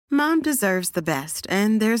Mom deserves the best,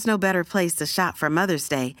 and there's no better place to shop for Mother's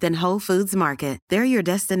Day than Whole Foods Market. They're your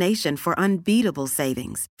destination for unbeatable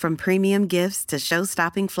savings, from premium gifts to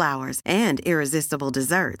show-stopping flowers and irresistible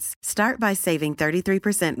desserts. Start by saving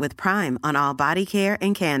 33% with Prime on all body care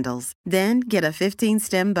and candles. Then get a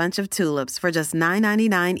 15-stem bunch of tulips for just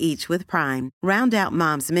 $9.99 each with Prime. Round out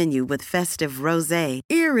Mom's menu with festive rosé,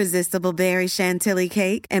 irresistible berry chantilly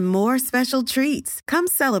cake, and more special treats. Come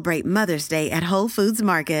celebrate Mother's Day at Whole Foods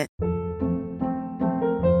Market.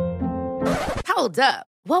 Hold up.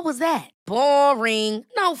 What was that? Boring.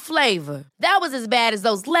 No flavor. That was as bad as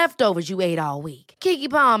those leftovers you ate all week. Keke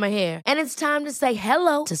Palmer here, and it's time to say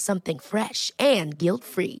hello to something fresh and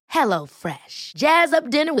guilt-free. Hello Fresh. Jazz up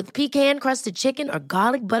dinner with pecan-crusted chicken or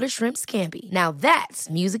garlic butter shrimp scampi. Now that's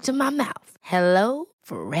music to my mouth. Hello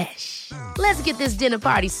Fresh. Let's get this dinner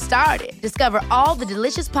party started. Discover all the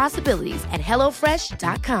delicious possibilities at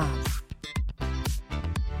hellofresh.com.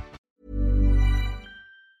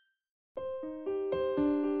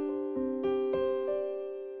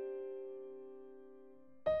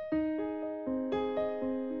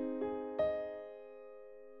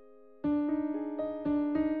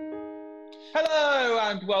 Hello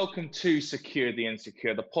and welcome to Secure the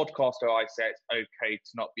Insecure, the podcast where I say it's okay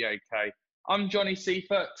to not be okay. I'm Johnny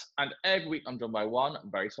Seafoot, and every week I'm joined by one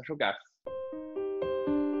very special guest.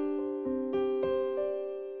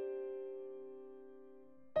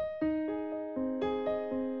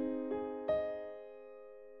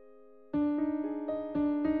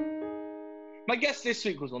 My guest this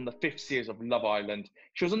week was on the 5th series of Love Island.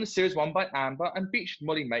 She was on the series won by Amber and featured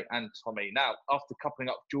Molly, May and Tommy. Now, after coupling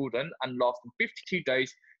up Jordan and lasting 52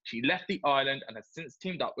 days, she left the island and has since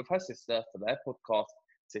teamed up with her sister for their podcast,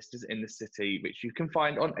 Sisters in the City, which you can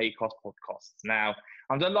find on Acast Podcasts. Now,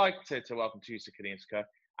 I'm delighted to welcome to Secure the Insecure,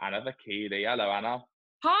 Anna Vakili. Hello, Anna.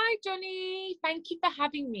 Hi, Johnny. Thank you for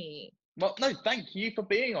having me. Well, no, thank you for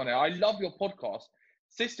being on it. I love your podcast,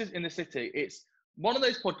 Sisters in the City. It's one of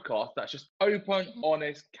those podcasts that's just open,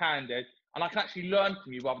 honest, candid, and I can actually learn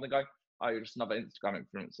from you rather than going, oh, you're just another Instagram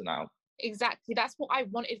influencer now. Exactly. That's what I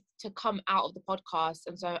wanted to come out of the podcast.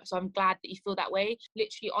 And so I'm glad that you feel that way.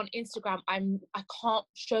 Literally on Instagram, I can't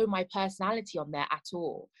show my personality on there at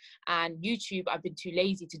all. And YouTube, I've been too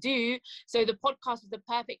lazy to do. So the podcast was the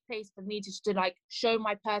perfect place for me to like show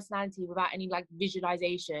my personality without any like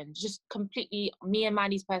visualization, just completely me and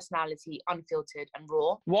Mandy's personality, unfiltered and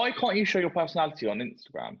raw. Why can't you show your personality on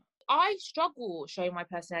Instagram? I struggle showing my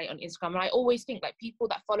personality on Instagram, and I always think like people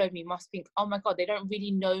that follow me must think, oh my God, they don't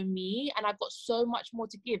really know me. And I've got so much more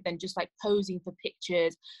to give than just like posing for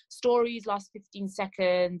pictures. Stories last 15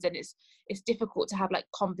 seconds, and it's difficult to have like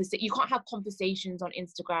you can't have conversations on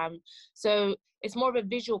Instagram. So it's more of a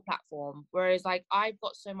visual platform. Whereas like I've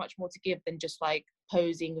got so much more to give than just like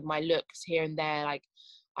posing with my looks here and there. Like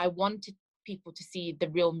I wanted people to see the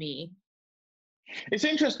real me. It's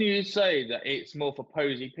interesting you say that it's more for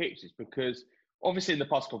posy pictures because obviously in the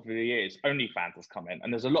past couple of years, OnlyFans has come in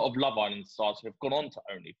and there's a lot of Love Island stars who have gone on to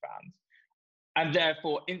OnlyFans. And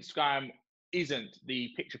therefore, Instagram isn't the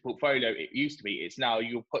picture portfolio it used to be. It's now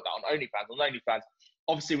you'll put that on OnlyFans. On OnlyFans,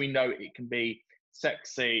 obviously we know it can be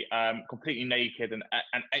sexy, completely naked and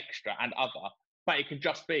extra and other, but it can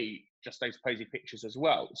just be just those posy pictures as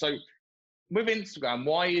well. So with Instagram,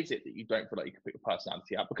 why is it that you don't feel like you can put your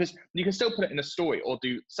personality out? Because you can still put it in a story or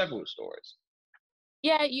do several stories.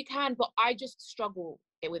 Yeah, you can, but I just struggle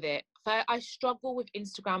with it. I struggle with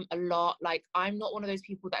Instagram a lot. Like, I'm not one of those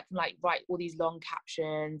people that can like write all these long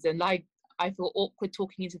captions, and like I feel awkward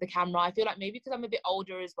talking into the camera. I feel like maybe because I'm a bit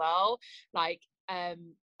older as well. Like, I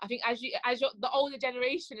think as the older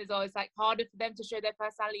generation is always like harder for them to show their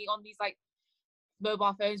personality on these like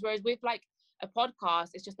mobile phones. Whereas with like a podcast,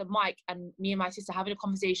 it's just a mic and me and my sister having a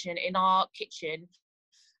conversation in our kitchen,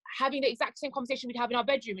 having the exact same conversation we'd have in our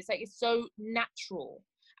bedroom. It's like, it's so natural,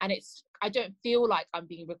 and I don't feel like I'm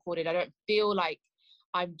being recorded. I don't feel like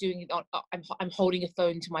I'm doing it on, I'm holding a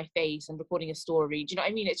phone to my face and recording a story. Do you know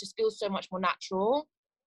what I mean? It just feels so much more natural.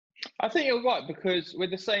 I think you're right, because we're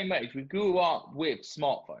the same age. We grew up with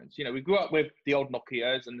smartphones. You know, we grew up with the old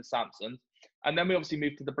Nokias and the Samsungs, and then we obviously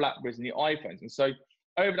moved to the Blackberries and the iPhones. And so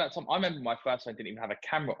over that time, I remember my first phone didn't even have a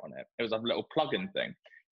camera on it. It was a little plug-in thing.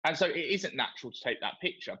 And so it isn't natural to take that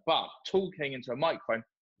picture, but talking into a microphone,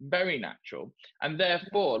 very natural. And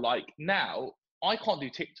therefore, like now, I can't do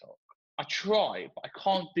TikTok. I try, but I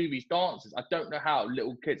can't do these dances. I don't know how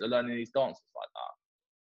little kids are learning these dances like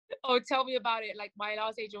that. Oh, tell me about it. Like my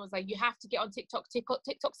last agent was like, you have to get on TikTok.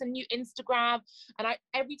 TikTok's a new Instagram. And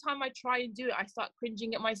every time I try and do it, I start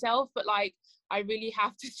cringing at myself. But like, I really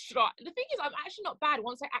have to try. The thing is, I'm actually not bad.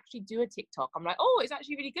 Once I actually do a TikTok, I'm like, oh, it's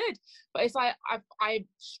actually really good. But it's like, I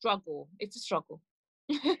struggle. It's a struggle.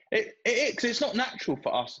 Because it's not natural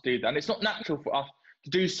for us to do that. And it's not natural for us to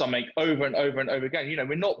do something over and over and over again. You know,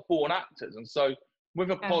 we're not born actors. And so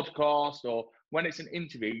with a podcast or when it's an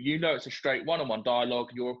interview, you know it's a straight one-on-one dialogue.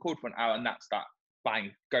 You'll record for an hour and that's that.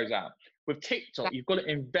 Bang, goes out. With TikTok, you've got to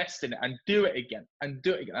invest in it and do it again and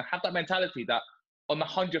do it again. And have that mentality that on the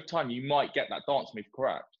 100th time, you might get that dance move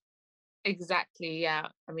correct. Exactly, yeah.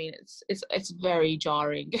 I mean, it's very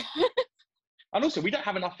jarring. And also, we don't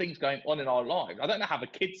have enough things going on in our lives. I don't know how the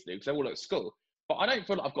kids do because they're all at school. But I don't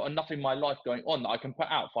feel like I've got enough in my life going on that I can put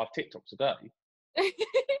out 5 TikToks a day.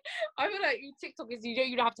 I feel like TikTok is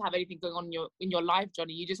you don't have to have anything going on in your life,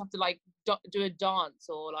 Johnny. You just have to like do a dance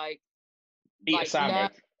or like eat a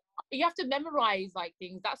sandwich. You have to memorize like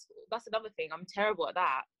things. That's another thing. I'm terrible at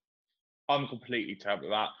that. I'm completely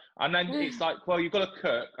terrible at that. And then it's like, well, you've got to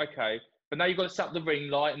cook, okay, but now you've got to set up the ring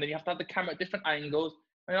light, and then you have to have the camera at different angles.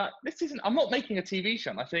 And you're like, I'm not making a TV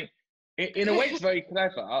show. And I think in a way it's very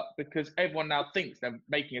clever because everyone now thinks they're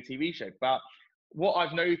making a TV show. But what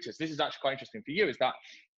I've noticed, this is actually quite interesting for you, is that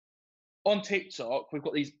on TikTok, we've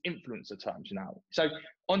got these influencer terms now. So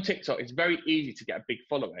on TikTok, it's very easy to get a big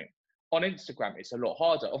following. On Instagram, it's a lot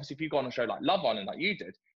harder. Obviously, if you go on a show like Love Island, like you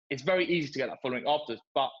did, it's very easy to get that following afterwards,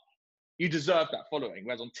 but you deserve that following.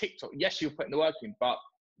 Whereas on TikTok, yes, you're putting the work in, but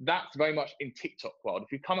that's very much in TikTok world.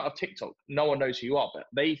 If you come out of TikTok, no one knows who you are, but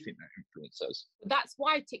they think they're influencers. That's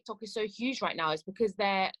why TikTok is so huge right now, is because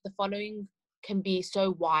the following can be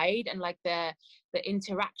so wide and like the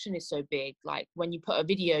interaction is so big. Like when you put a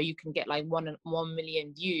video, you can get like 1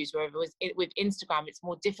 million views, whereas with Instagram, it's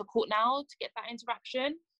more difficult now to get that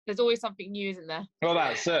interaction. There's always something new, isn't there? Well,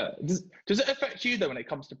 that's it. Does it affect you though when it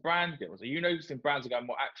comes to brand deals? Are you noticing brands are going,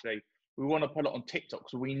 well, actually, we want to put it on TikTok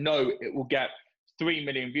so we know it will get 3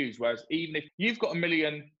 million views, whereas even if you've got 1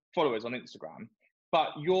 million followers on Instagram, but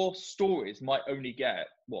your stories might only get,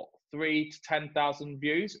 3 to 10,000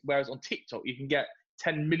 views, whereas on TikTok, you can get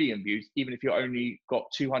 10 million views, even if you've only got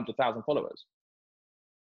 200,000 followers.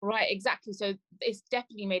 Right, exactly. So it's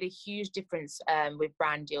definitely made a huge difference with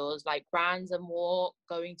brand deals. Like brands are more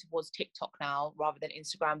going towards TikTok now rather than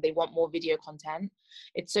Instagram. They want more video content.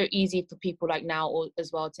 It's so easy for people like now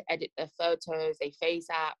as well to edit their photos. They face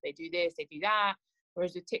app, they do this, they do that.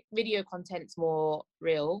 Whereas with video content's more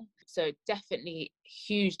real. So definitely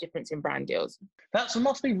huge difference in brand deals. That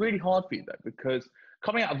must be really hard for you though, because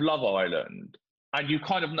coming out of Love Island, and you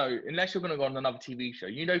kind of know, unless you're going to go on another TV show,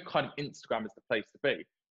 you know kind of Instagram is the place to be.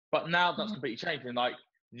 But now that's completely changed. And like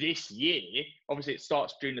this year, obviously it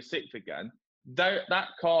starts June the 6th again, that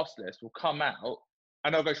cast list will come out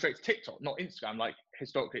and they'll go straight to TikTok, not Instagram, like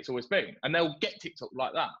historically it's always been. And they'll get TikTok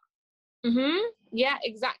like that. Yeah,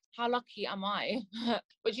 exactly. How lucky am I?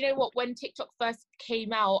 But you know what? When TikTok first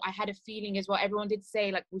came out, I had a feeling as well. Everyone did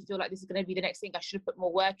say, like, we feel like this is going to be the next thing. I should have put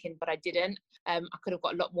more work in, but I didn't. I could have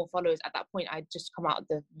got a lot more followers at that point. I'd just come out of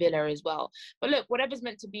the villa as well. But look, whatever's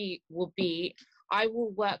meant to be will be. I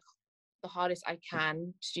will work the hardest I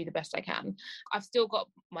can to do the best I can. I've still got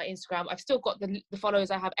my Instagram. I've still got the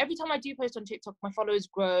followers I have. Every time I do post on TikTok, my followers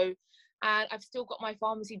grow. And I've still got my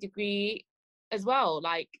pharmacy degree as well.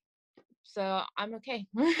 Like, so I'm okay.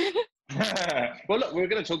 Well, look, we're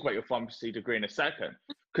going to talk about your pharmacy degree in a second,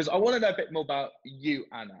 because I want to know a bit more about you,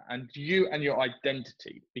 Anna, and you and your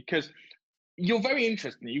identity, because you're very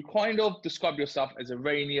interesting. You kind of describe yourself as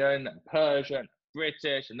Iranian, Persian,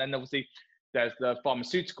 British, and then obviously there's the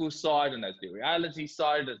pharmaceutical side, and there's the reality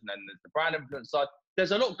side, and then there's the brand influence side.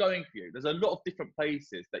 There's a lot going for you. There's a lot of different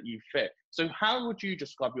places that you fit. So how would you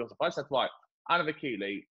describe yourself? I said, right, Anna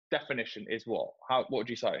Vakili, definition is what? What would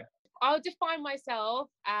you say? I'll define myself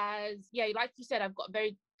as, yeah, like you said, I've got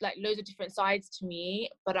loads of different sides to me,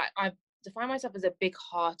 but I define myself as a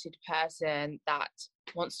big-hearted person that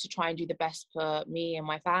wants to try and do the best for me and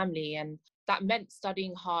my family. And that meant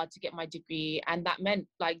studying hard to get my degree. And that meant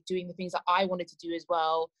like doing the things that I wanted to do as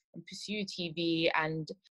well and pursue TV. And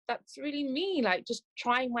that's really me, like just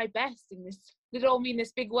trying my best in this little old me in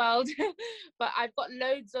this big world. But I've got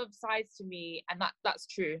loads of sides to me, and that's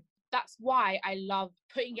true. That's why I love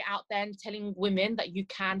putting it out there and telling women that you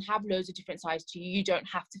can have loads of different sides to you. You don't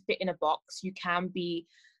have to fit in a box. You can be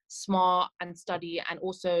smart and study and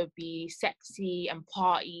also be sexy and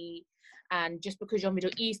party. And just because you're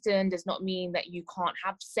Middle Eastern does not mean that you can't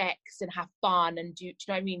have sex and have fun and do you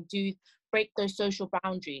know what I mean? Break those social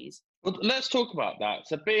boundaries. Well, let's talk about that.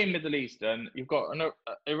 So being Middle Eastern, you've got an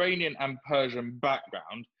Iranian and Persian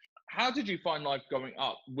background. how did you find life growing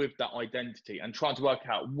up with that identity and trying to work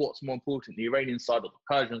out what's more important, the Iranian side or the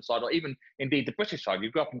Persian side, or even indeed the British side? You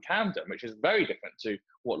grew up in Camden, which is very different to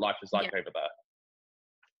what life is like over there.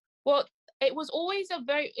 Well, it was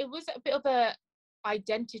a bit of a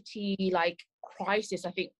identity like crisis.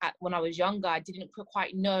 I think when I was younger, I didn't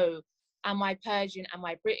quite know, am I Persian, am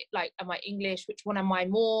I Brit, like am I English, which one am I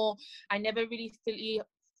more? I never really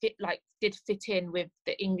did fit in with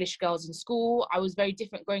the English girls in school. I was very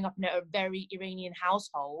different growing up in a very Iranian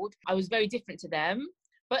household. I was very different to them,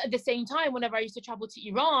 but at the same time, whenever I used to travel to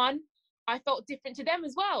Iran, I felt different to them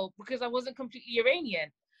as well because I wasn't completely Iranian.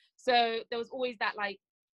 So there was always that like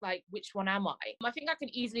which one am I? I think I can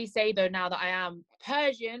easily say though now that I am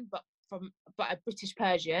Persian, but a British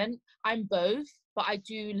Persian. I'm both, but I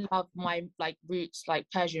do love my like roots, like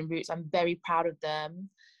Persian roots. I'm very proud of them,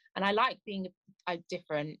 and I like being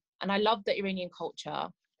different, and I love the Iranian culture.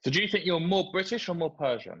 So do you think you're more British or more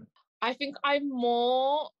Persian? I think I'm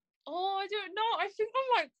more. Oh, I don't know. I think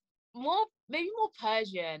I'm like maybe more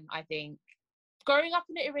Persian. I think growing up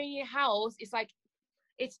in an Iranian house, it's like,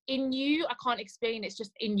 it's in you. I can't explain. It's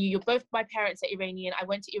just in you. My parents are Iranian. I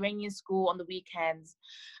went to Iranian school on the weekends.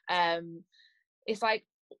 It's like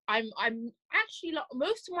I'm actually like,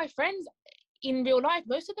 most of my friends in real life,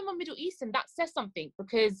 most of them are Middle Eastern. That says something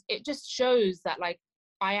because it just shows that like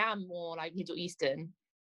I am more like Middle Eastern,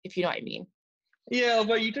 if you know what I mean. Yeah,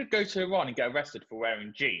 well, you did go to Iran and get arrested for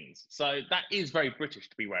wearing jeans, so that is very British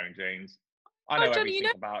to be wearing jeans. I know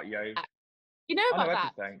everything about you. You know about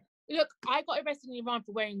that. Everything. Look, I got arrested in Iran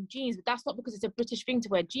for wearing jeans, but that's not because it's a British thing to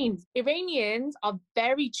wear jeans. Iranians are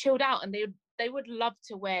very chilled out, and they would love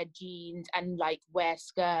to wear jeans and like wear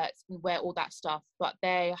skirts and wear all that stuff, but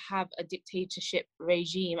they have a dictatorship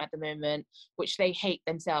regime at the moment, which they hate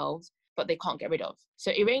themselves, but they can't get rid of.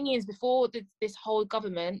 So Iranians, before this whole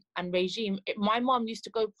government and regime, my mom used to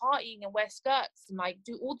go partying and wear skirts and like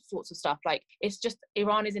do all sorts of stuff. Like, it's just,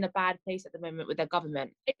 Iran is in a bad place at the moment with their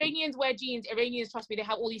government. Iranians wear jeans. Iranians, trust me, they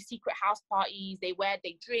have all these secret house parties. They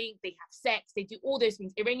drink, they have sex, they do all those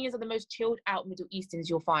things. Iranians are the most chilled out Middle Easterns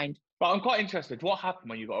you'll find. But I'm quite interested, what happened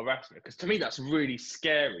when you got arrested? Because to me, that's really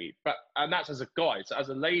scary. And that's as a guy. So as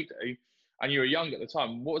a lady, and you were young at the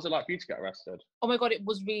time, what was it like for you to get arrested? Oh my God, it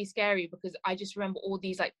was really scary because I just remember all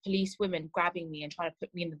these like police women grabbing me and trying to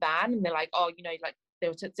put me in the van. And they're like, oh, you know, like they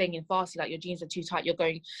were saying in Farsi, like, your jeans are too tight, you're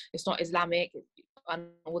going, it's not Islamic and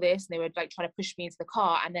all this. And they were like trying to push me into the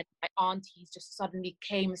car. And then my aunties just suddenly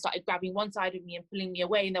came and started grabbing one side of me and pulling me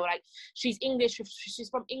away. And they were like, she's English, she's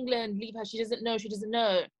from England, leave her, she doesn't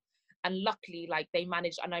know. And luckily, like, they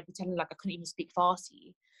managed, and I pretended like I couldn't even speak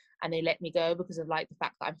Farsi. And they let me go because of like the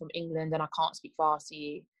fact that I'm from England and I can't speak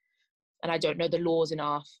Farsi and I don't know the laws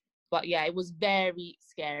enough. But yeah, it was very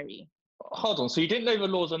scary. Hold on, so you didn't know the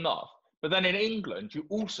laws enough, but then in England, you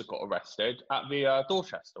also got arrested at the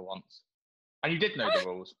Dorchester once. And you did know the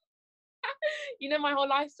rules. You know my whole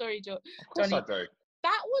life story, Johnny. Of course I do.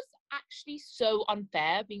 That was actually so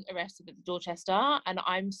unfair, being arrested at Dorchester. And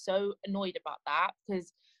I'm so annoyed about that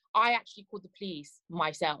because I actually called the police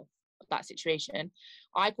myself. That situation,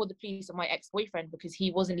 I called the police on my ex-boyfriend because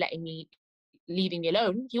he wasn't leaving me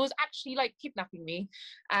alone. He was actually like kidnapping me,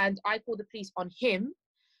 and I called the police on him.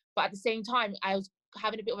 But at the same time, I was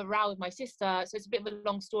having a bit of a row with my sister, so it's a bit of a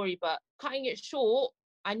long story. But cutting it short,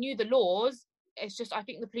 I knew the laws. It's just, I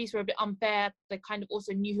think the police were a bit unfair. They kind of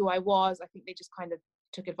also knew who I was. I think they just kind of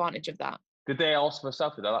took advantage of that. Did they ask for a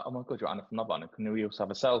selfie? They're like, oh my God, you're Anna from Love Island. Can we also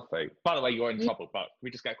have a selfie? By the way, you're in trouble, but can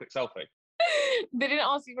we just get a quick selfie? They didn't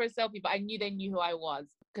ask me for a selfie, but I knew they knew who I was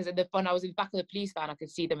because when I was in the back of the police van, I could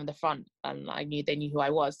see them in the front, and I knew they knew who I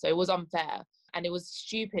was. So it was unfair, and it was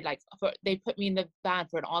stupid. Like, they put me in the van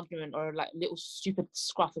for an argument or like a little stupid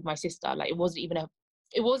scruff with my sister. Like, it wasn't even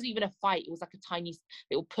a fight. It was like a tiny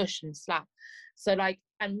little push and slap. So like,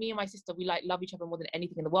 and me and my sister, we like love each other more than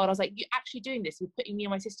anything in the world. I was like, you're actually doing this? You're putting me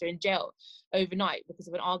and my sister in jail overnight because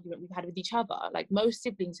of an argument we've had with each other. Like, most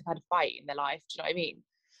siblings have had a fight in their life. Do you know what I mean?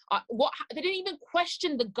 They didn't even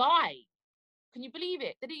question the guy. Can you believe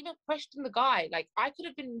it? They didn't even question the guy. Like, I could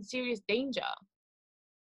have been in serious danger.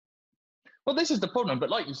 Well, this is the problem. But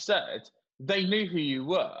like you said, they knew who you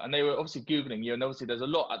were, and they were obviously Googling you. And obviously, there's a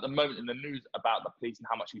lot at the moment in the news about the police and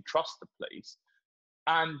how much you trust the police.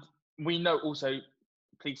 And we know also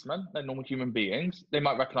policemen, they're normal human beings. They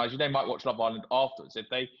might recognise you. They might watch Love Island afterwards. If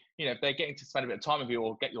they're getting to spend a bit of time with you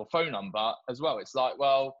or get your phone number as well, it's like,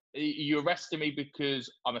 well, you arrested me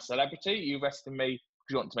because I'm a celebrity? You arrested me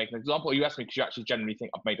because you want to make an example? Or you arrested me because you actually genuinely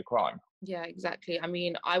think I've made a crime? Yeah, exactly. I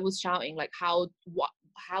mean, I was shouting, like, how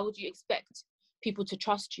do you expect people to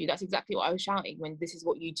trust you? That's exactly what I was shouting when this is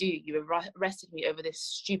what you do. You arrested me over this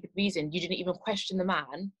stupid reason. You didn't even question the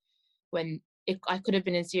man. when I could have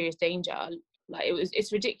been in serious danger. Like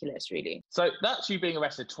it's ridiculous, really. So that's you being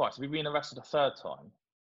arrested twice. Have you been arrested a third time?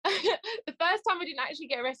 The first time I didn't actually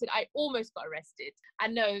get arrested, I almost got arrested.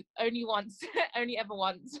 And no, only once, only ever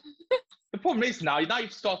once. The problem is now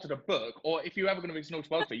you've started a book, or if you're ever going to be naughty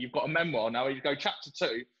welfare, you've got a memoir now where you go chapter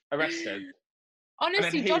 2, arrested.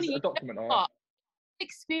 Honestly, Johnny, a document on what?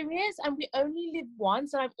 Experience, and we only live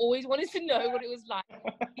once, and I've always wanted to know what it was like.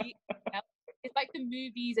 It's like the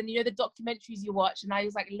movies and, you know, the documentaries you watch, and I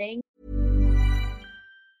was like laying.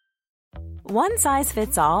 One size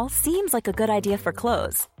fits all seems like a good idea for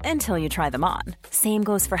clothes until you try them on. Same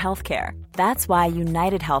goes for healthcare. That's why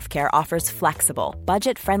United Healthcare offers flexible,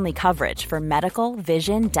 budget-friendly coverage for medical,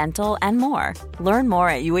 vision, dental, and more. Learn more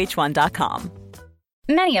at uh1.com.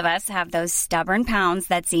 Many of us have those stubborn pounds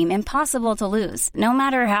that seem impossible to lose, no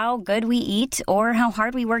matter how good we eat or how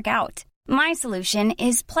hard we work out. My solution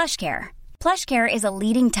is PlushCare. PlushCare is a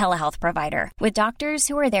leading telehealth provider with doctors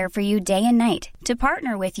who are there for you day and night to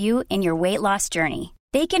partner with you in your weight loss journey.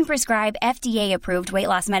 They can prescribe FDA-approved weight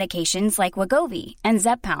loss medications like Wegovy and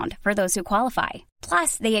Zepbound for those who qualify.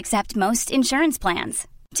 Plus, they accept most insurance plans.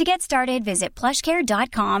 To get started, visit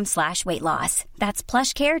plushcare.com/weightloss. That's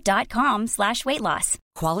plushcare.com/weightloss.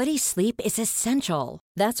 Quality sleep is essential.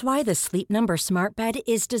 That's why the Sleep Number Smart Bed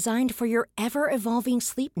is designed for your ever-evolving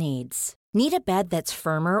sleep needs. Need a bed that's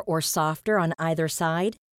firmer or softer on either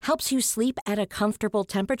side? Helps you sleep at a comfortable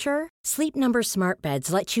temperature? Sleep Number Smart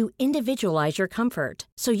Beds let you individualize your comfort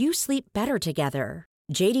so you sleep better together.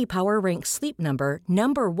 J.D. Power ranks Sleep Number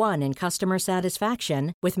 #1 in customer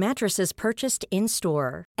satisfaction with mattresses purchased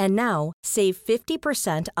in-store. And now, save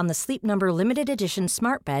 50% on the Sleep Number Limited Edition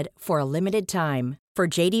Smart Bed for a limited time. For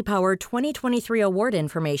J.D. Power 2023 award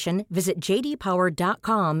information, visit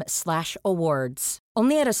jdpower.com/awards.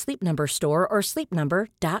 Only at a Sleep Number store or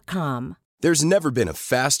sleepnumber.com. There's never been a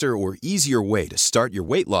faster or easier way to start your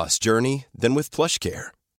weight loss journey than with PlushCare.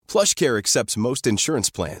 PlushCare accepts most insurance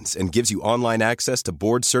plans and gives you online access to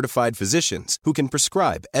board-certified physicians who can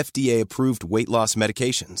prescribe FDA-approved weight loss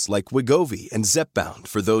medications like Wegovy and Zepbound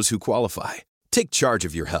for those who qualify. Take charge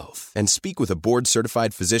of your health and speak with a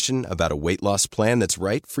board-certified physician about a weight loss plan that's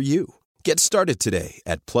right for you. Get started today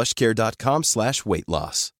at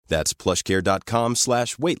plushcare.com/weightloss. That's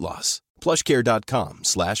plushcare.com/weightloss.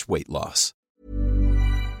 plushcare.com/weightloss.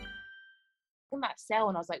 In that cell,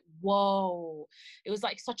 and I was like, whoa. It was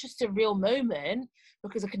like such a surreal moment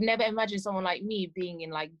because I could never imagine someone like me being in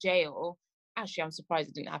like jail. Actually, I'm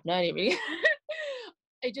surprised I didn't happen earlier, really.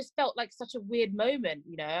 It just felt like such a weird moment,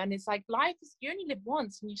 you know, and it's like life is, you only live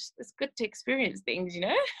once, and it's good to experience things, you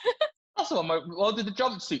know. That's the one. Well, did the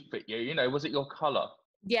jumpsuit fit you? You know, was it your colour?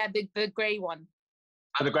 Yeah, the grey one.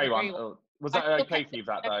 Oh, the grey one. Oh, was that okay for you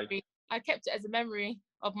that day? I kept it as a memory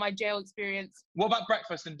of my jail experience. What about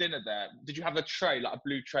breakfast and dinner there? Did you have a tray, like a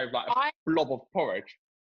blue tray, like a blob of porridge?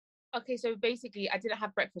 Okay, so basically I didn't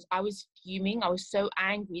have breakfast. I was fuming. I was so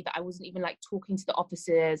angry that I wasn't even like talking to the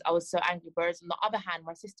officers. I was so angry. Whereas on the other hand,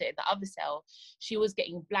 my sister in the other cell, she was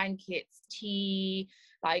getting blankets, tea,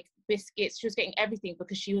 like biscuits. She was getting everything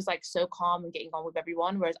because she was like so calm and getting on with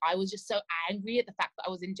everyone. Whereas I was just so angry at the fact that I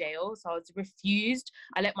was in jail. So I was refused.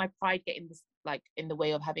 I let my pride get in this, like in the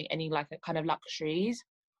way of having any like a kind of luxuries.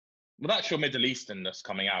 Well, that's your Middle Easternness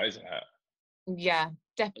coming out, isn't it? Yeah,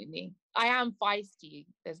 definitely. I am feisty.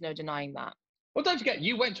 There's no denying that. Well, don't forget,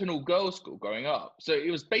 you went to an all-girls school growing up. So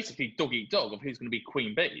it was basically dog-eat-dog of who's going to be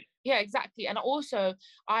Queen Bee. Yeah, exactly. And also,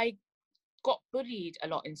 I got bullied a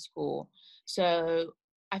lot in school. So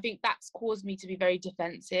I think that's caused me to be very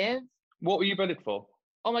defensive. What were you bullied for?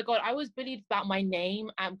 Oh my God, I was bullied about my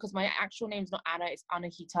name because my actual name's not Anna, it's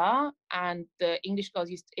Anahita. And the English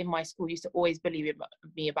girls in my school used to always bully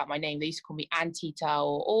me about my name. They used to call me Antita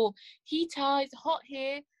or, oh, Hita, it's hot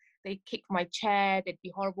here. They'd kick my chair, they'd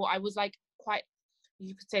be horrible. I was like quite,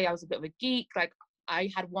 you could say I was a bit of a geek. Like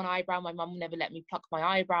I had one eyebrow. My mum never let me pluck my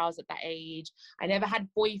eyebrows at that age. I never had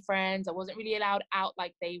boyfriends. I wasn't really allowed out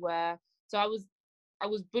like they were. So I was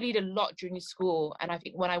bullied a lot during school. And I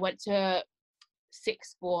think when I went to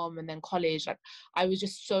sixth form and then college, like I was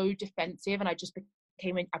just so defensive, and I just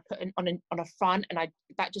became I put on a front, and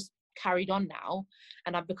that just carried on now,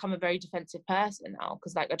 and I've become a very defensive person now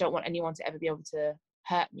because like I don't want anyone to ever be able to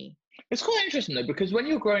hurt me. It's quite interesting though, because when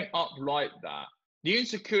you're growing up like that, the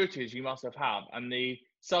insecurities you must have had and the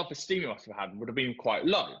self-esteem you must have had would have been quite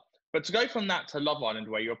low. But to go from that to Love Island,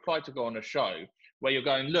 where you apply to go on a show where you're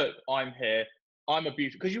going, look, I'm here, I'm a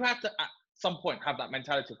beauty, because you have to at some point have that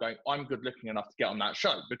mentality of going, I'm good looking enough to get on that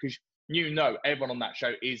show, because you know everyone on that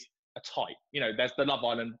show is a type. You know, there's the Love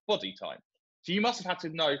Island body type. So you must have had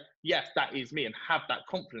to know, yes, that is me, and have that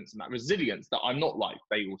confidence and that resilience that I'm not like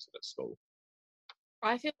they all said at school.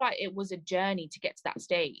 I feel like it was a journey to get to that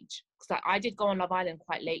stage. Because I did go on Love Island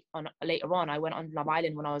quite later on. I went on Love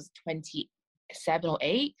Island when I was 27 or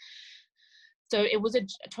 8. So it was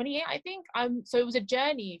 28, I think. So it was a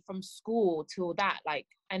journey from school till that, like,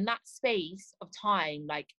 and that space of time,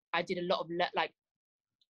 like, I did a lot of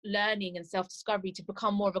learning and self-discovery to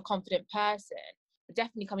become more of a confident person. But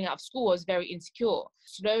definitely coming out of school, I was very insecure.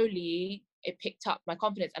 Slowly, it picked up my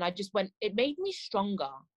confidence, and it made me stronger.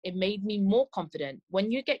 It made me more confident.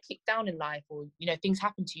 When you get kicked down in life, or, you know, things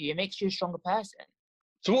happen to you, it makes you a stronger person.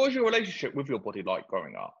 So what was your relationship with your body like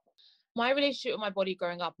growing up? My relationship with my body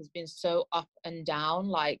growing up has been so up and down.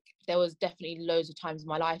 Like, there was definitely loads of times in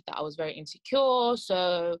my life that I was very insecure.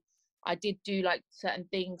 So I did do like certain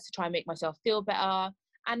things to try and make myself feel better.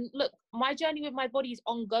 And look, my journey with my body is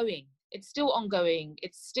ongoing. It's still ongoing.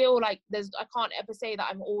 It's still like, I can't ever say that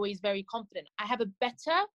I'm always very confident. I have a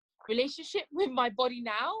better relationship with my body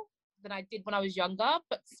now than I did when I was younger.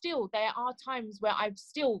 But still, there are times where I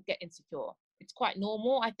still get insecure. It's quite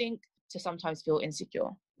normal, I think, to sometimes feel insecure.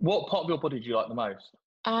 What part of your body do you like the most?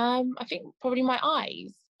 I think probably my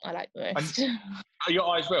eyes I like the most. Are your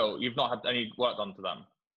eyes real? You've not had any work done to them?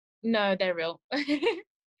 No, they're real.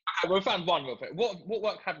 We found one real quick. What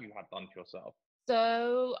work have you had done to yourself?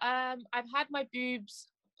 So I've had my boobs.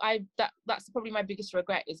 That's probably my biggest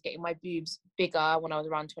regret, is getting my boobs bigger when I was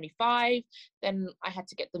around 25. Then I had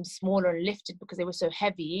to get them smaller and lifted because they were so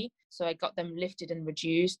heavy. So I got them lifted and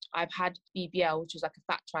reduced. I've had BBL, which was like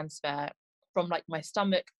a fat transfer from like my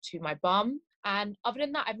stomach to my bum. And other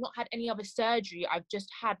than that, I've not had any other surgery. I've just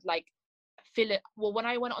had like filler. Well, when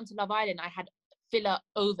I went onto Love Island, I had filler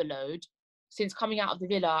overload. Since coming out of the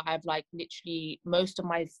villa, I've like literally most of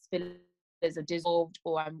my fillers are dissolved,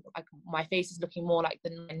 or I'm like, my face is looking more like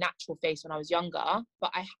my natural face when I was younger.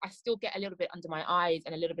 But I still get a little bit under my eyes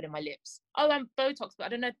and a little bit in my lips. Oh, and Botox, but I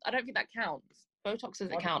don't know. I don't think that counts. Botox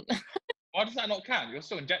doesn't count. Why does that not count? You're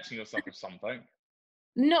still injecting yourself with something.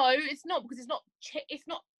 No, it's not, because it's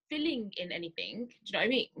not filling in anything. Do you know what I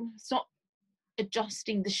mean? It's not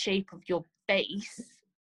adjusting the shape of your face.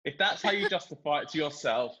 If that's how you justify it to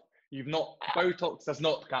yourself, Botox does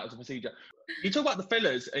not count as a procedure. You talk about the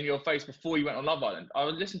fillers in your face before you went on Love Island. I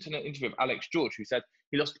was listening to an interview of Alex George, who said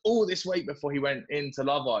he lost all this weight before he went into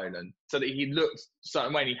Love Island, so that he looked a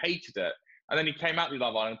certain way and he hated it. And then he came out of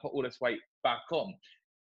Love Island and put all this weight back on.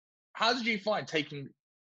 How did you find taking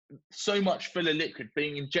so much filler liquid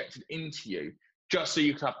being injected into you just so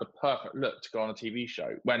you could have the perfect look to go on a TV show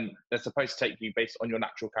when they're supposed to take you based on your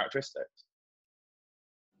natural characteristics?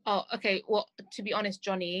 Oh, okay. Well, to be honest,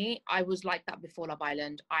 Johnny, I was like that before Love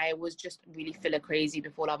Island. I was just really filler crazy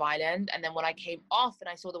before Love Island. And then when I came off and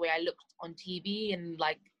I saw the way I looked on TV and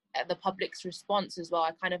like the public's response as well,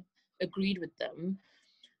 I kind of agreed with them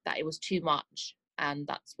that it was too much. And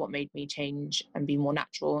that's what made me change and be more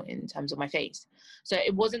natural in terms of my face. So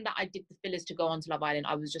it wasn't that I did the fillers to go on to Love Island.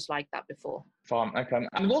 I was just like that before. Fine, okay.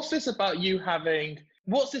 And what's this about you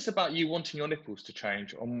wanting your nipples to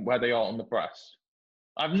change on where they are on the breast?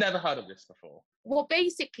 I've never heard of this before. Well,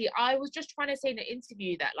 basically, I was just trying to say in the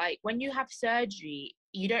interview that, like, when you have surgery,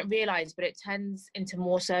 you don't realise, but it turns into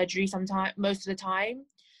more surgery most of the time,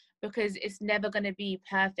 because it's never going to be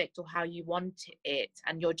perfect or how you want it.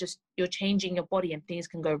 And you're changing your body and things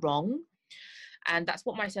can go wrong. And that's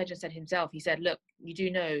what my surgeon said himself. He said, look, you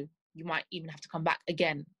do know you might even have to come back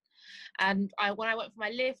again. And when I went for my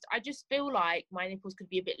lift, I just feel like my nipples could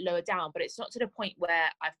be a bit lower down, but it's not to the point where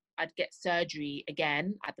I'd get surgery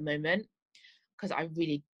again at the moment, because I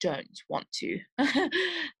really don't want to.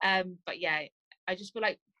 But yeah, I just feel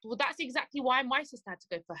like, well, that's exactly why my sister had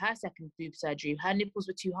to go for her second boob surgery. Her nipples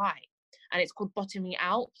were too high. And it's called bottoming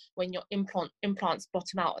out, when your implants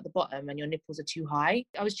bottom out at the bottom and your nipples are too high.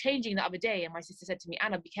 I was changing the other day and my sister said to me,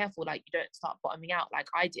 Anna, be careful, like you don't start bottoming out like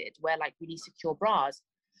I did, wear like really secure bras.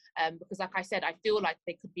 Because like I said, I feel like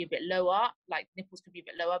they could be a bit lower, like nipples could be a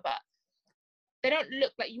bit lower, but they don't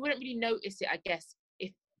look like, you wouldn't really notice it, I guess,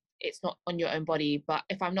 if it's not on your own body. But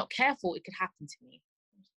if I'm not careful, it could happen to me,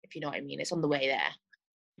 if you know what I mean. It's on the way there.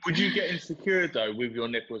 Would you get insecure though with your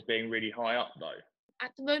nipples being really high up though?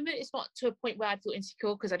 At the moment, it's not to a point where I feel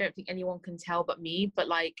insecure, because I don't think anyone can tell but me. But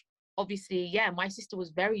like, obviously, yeah, my sister was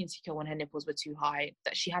very insecure when her nipples were too high,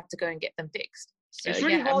 that she had to go and get them fixed. So, it's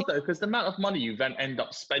really hard though, because the amount of money you then end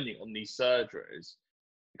up spending on these surgeries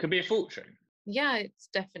could be a fortune. Yeah, it's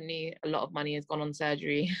definitely a lot of money has gone on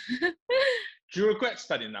surgery. Do you regret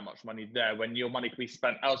spending that much money there when your money could be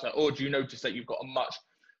spent elsewhere? Or do you notice that you've got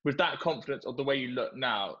with that confidence of the way you look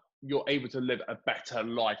now, you're able to live a better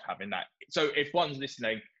life having that? So if one's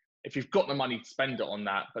listening if you've got the money to spend it on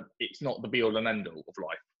that, but it's not the be all and end all of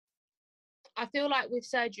life. I feel like with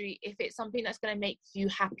surgery, if it's something that's going to make you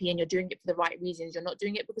happy and you're doing it for the right reasons, you're not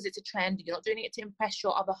doing it because it's a trend, you're not doing it to impress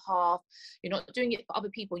your other half, you're not doing it for other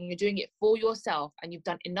people, you're doing it for yourself, and you've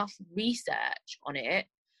done enough research on it,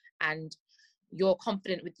 and you're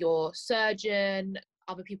confident with your surgeon,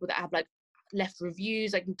 other people that have like left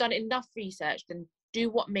reviews, like you've done enough research, then do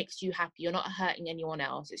what makes you happy. You're not hurting anyone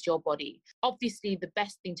else. It's your body. Obviously, the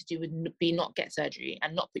best thing to do would be not get surgery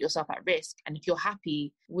and not put yourself at risk. And if you're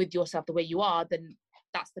happy with yourself the way you are, then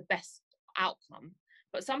that's the best outcome.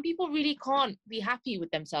 But some people really can't be happy with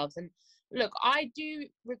themselves. And look, I do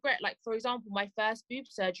regret, like, for example, my first boob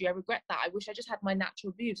surgery, I regret that. I wish I just had my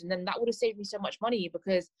natural boobs, and then that would have saved me so much money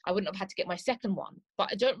because I wouldn't have had to get my second one. But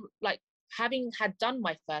I don't, like, having had done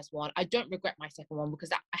my first one, I don't regret my second one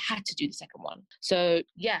because I had to do the second one. So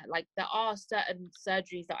yeah, like there are certain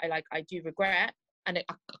surgeries that I do regret, and I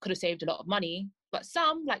could have saved a lot of money. But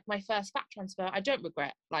some, like my first fat transfer, I don't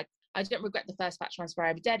regret. Like I don't regret the first fat transfer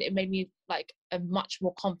I ever did. It made me like a much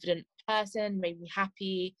more confident person, made me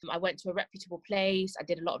happy. I went to a reputable place. I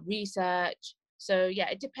did a lot of research. So yeah,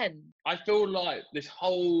 it depends. I feel like this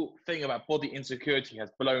whole thing about body insecurity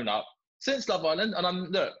has blown up since Love Island. And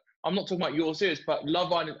I'm not talking about your series, but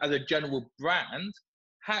Love Island as a general brand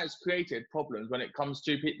has created problems when it comes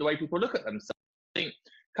to the way people look at themselves. I think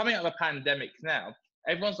coming out of a pandemic now,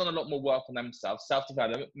 everyone's done a lot more work on themselves,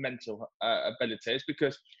 self-development, mental abilities,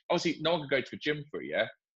 because obviously no one can go to a gym for a year.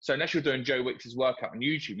 So unless you're doing Joe Wicks' workout on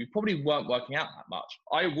YouTube, you probably weren't working out that much.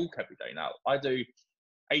 I walk every day now. I do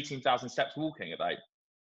 18,000 steps walking a day.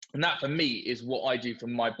 And that for me is what I do for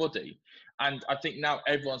my body. And I think now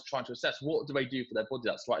everyone's trying to assess what do they do for their body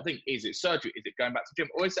that's the right thing. Is it surgery? Is it going back to the gym?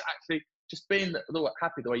 Or is it actually just being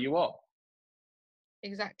happy the way you are?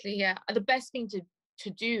 Exactly, yeah. The best thing to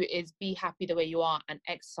do is be happy the way you are and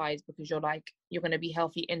exercise, because you're going to be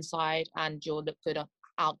healthy inside and you'll look good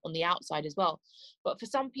out on the outside as well. But for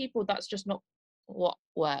some people, that's just not what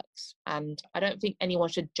works. And I don't think anyone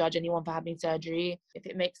should judge anyone for having surgery. If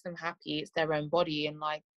it makes them happy, it's their own body. And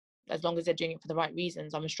like, as long as they're doing it for the right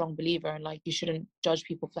reasons, I'm a strong believer. And like, you shouldn't judge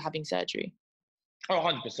people for having surgery. Oh,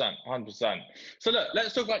 100%, 100%. So look,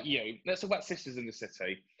 let's talk about you. Let's talk about Sisters in the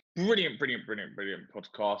City. Brilliant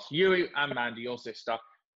podcast. You and Mandy, your sister,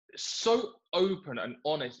 so open and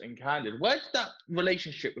honest and candid. Where did that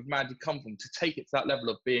relationship with Mandy come from to take it to that level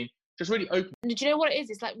of being just really open? And do you know what it is?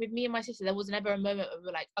 It's like with me and my sister, there was never a moment where we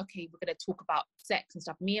were like, okay, we're going to talk about sex and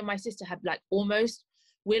stuff. Me and my sister have like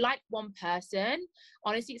we're like one person.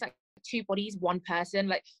 Honestly, it's like two bodies, one person.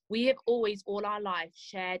 Like we have always, all our life,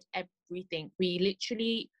 shared everything. We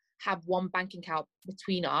literally have one bank account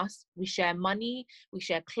between us. We share money, we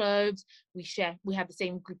share clothes, we have the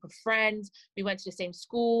same group of friends. We went to the same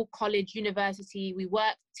school, college, university. We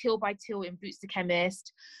work till by till in Boots the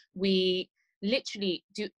Chemist. We literally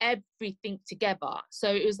do everything together.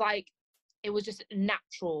 So it was just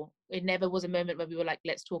natural. It never was a moment where we were like,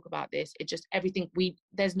 let's talk about this. It just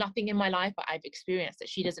there's nothing in my life that I've experienced that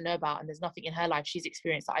she doesn't know about, and there's nothing in her life she's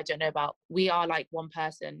experienced that I don't know about. We are like one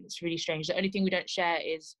person. It's really strange. The only thing we don't share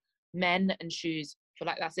is men and shoes. So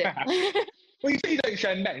like, that's it. Well, you say you don't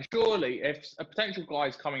share men. Surely if a potential guy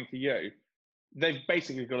is coming for you, they've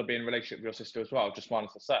basically got to be in a relationship with your sister as well, just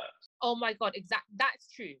minus the sex. Oh my God, that's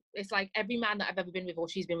true. It's like every man that I've ever been with or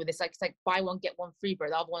she's been with, it's like buy one, get one free, bro.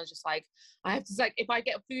 The other one's just like, I have to, like, if I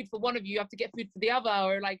get food for one of you, you have to get food for the other.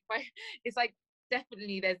 Or like, it's like,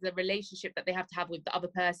 definitely there's a relationship that they have to have with the other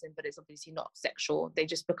person, but it's obviously not sexual. They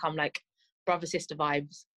just become like brother-sister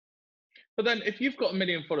vibes. But then if you've got 1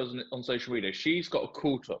 million followers on social media, she's got a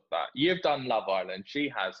call to that. You've done Love Island,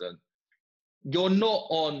 she hasn't. You're not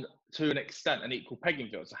on, to an extent, an equal pegging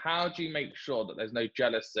field. So how do you make sure that there's no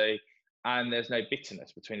jealousy and there's no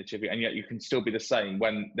bitterness between the two of you, and yet you can still be the same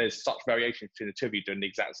when there's such variation between the two of you doing the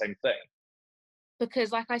exact same thing?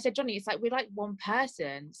 Because like I said, Johnny, it's like we're like one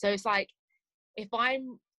person. So it's like, if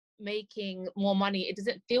I'm making more money, it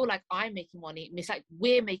doesn't feel like I'm making money. It's like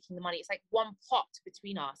we're making the money. It's like one pot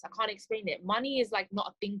between us. I can't explain it. Money is like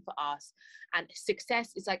not a thing for us, and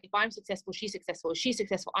success is like, if I'm successful, she's successful. If she's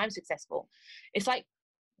successful, I'm successful. It's like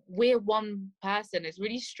we're one person. It's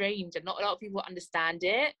really strange, and not a lot of people understand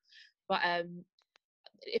it. But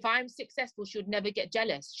if I'm successful, she would never get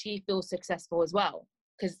jealous. She feels successful as well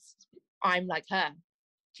because I'm like her. Do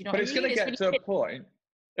you know? But what it's I mean? going to get to a point.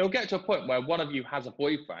 It'll get to a point where one of you has a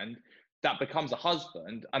boyfriend that becomes a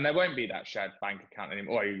husband, and there won't be that shared bank account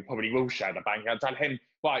anymore. Or you probably will share the bank account. Tell him,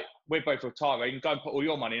 right, we're both retiring. Go and put all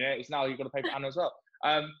your money in it. It's now you've got to pay for Anna as well.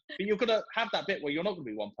 But you're going to have that bit where you're not going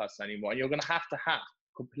to be one person anymore, and you're going to have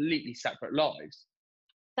completely separate lives.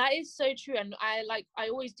 That is so true. And I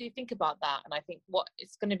always do think about that. And I think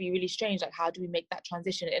it's going to be really strange. Like, how do we make that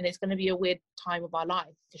transition? And it's going to be a weird time of our life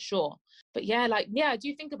for sure. But yeah, I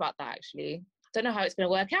do think about that actually. Don't know how it's going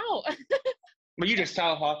to work out. Well, you just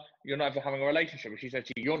tell her you're never having a relationship. She said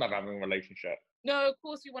to you, you're never having a relationship. No, of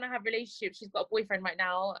course we want to have relationships. She's got a boyfriend right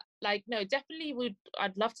now. Like, no, definitely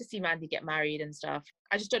I'd love to see Mandy get married and stuff.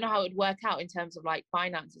 I just don't know how it would work out in terms of like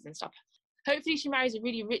finances and stuff. Hopefully she marries a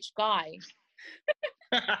really rich guy.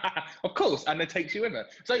 Of course, and then takes you with her.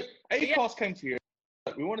 So Acast came to you.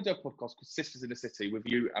 We want to do a podcast called Sisters in the City with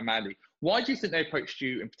you and Mandy. Why do you think they approached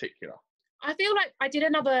you in particular? I feel like I did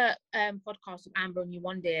another podcast with Amber and you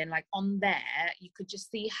one day, and like on there, you could just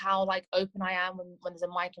see how like open I am when there's a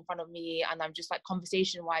mic in front of me, and I'm just like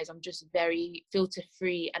conversation-wise, I'm just very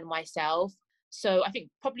filter-free and myself. So I think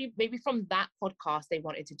probably maybe from that podcast, they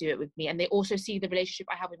wanted to do it with me. And they also see the relationship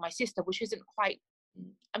I have with my sister, which isn't quite,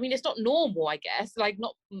 I mean, it's not normal, I guess. Like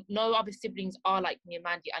no other siblings are like me and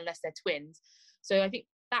Mandy unless they're twins. So I think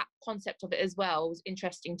that concept of it as well was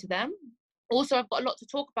interesting to them. Also, I've got a lot to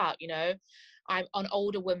talk about, you know. I'm an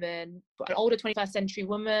older woman, an older 21st century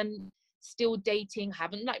woman, still dating,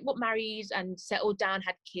 haven't like got married and settled down,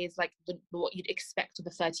 had kids, like what you'd expect of a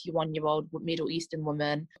 31-year-old Middle Eastern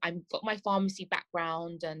woman. I've got my pharmacy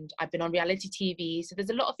background and I've been on reality TV. So there's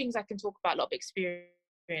a lot of things I can talk about, a lot of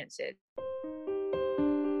experiences.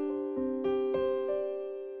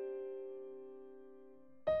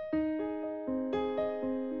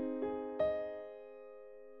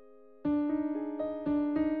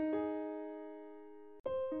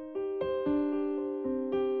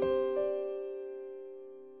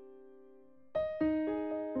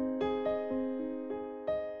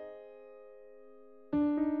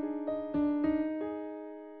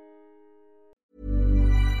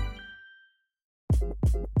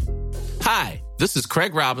 Hi, this is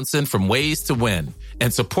Craig Robinson from Ways to Win,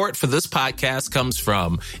 and support for this podcast comes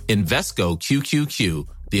from Invesco QQQ,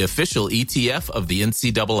 the official ETF of the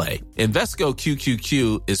NCAA. Invesco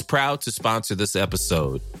QQQ is proud to sponsor this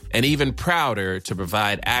episode, and even prouder to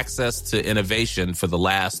provide access to innovation for the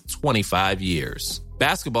last 25 years.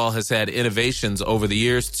 Basketball has had innovations over the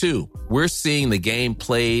years, too. We're seeing the game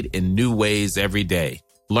played in new ways every day.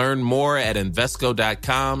 Learn more at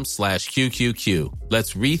Invesco.com/QQQ.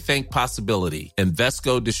 Let's rethink possibility.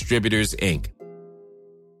 Invesco Distributors, Inc.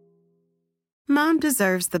 Mom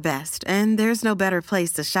deserves the best, and there's no better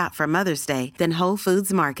place to shop for Mother's Day than Whole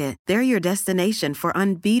Foods Market. They're your destination for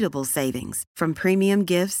unbeatable savings, from premium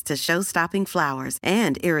gifts to show-stopping flowers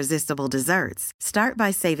and irresistible desserts. Start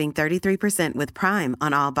by saving 33% with Prime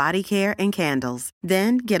on all body care and candles.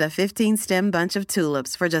 Then get a 15-stem bunch of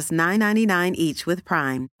tulips for just $9.99 each with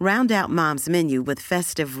Prime. Round out Mom's menu with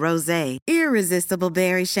festive rosé, irresistible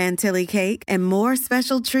berry chantilly cake, and more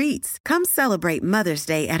special treats. Come celebrate Mother's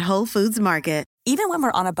Day at Whole Foods Market. Even when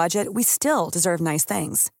we're on a budget, we still deserve nice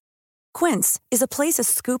things. Quince is a place to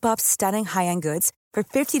scoop up stunning high-end goods for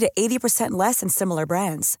 50 to 80% less than similar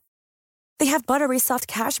brands. They have buttery soft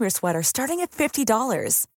cashmere sweaters starting at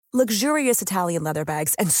 $50, luxurious Italian leather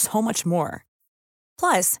bags, and so much more.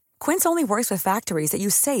 Plus, Quince only works with factories that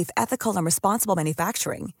use safe, ethical, and responsible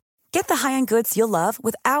manufacturing. Get the high-end goods you'll love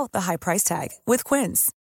without the high price tag with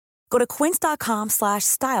Quince. Go to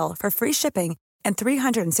quince.com/style for free shipping and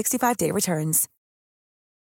 365-day returns.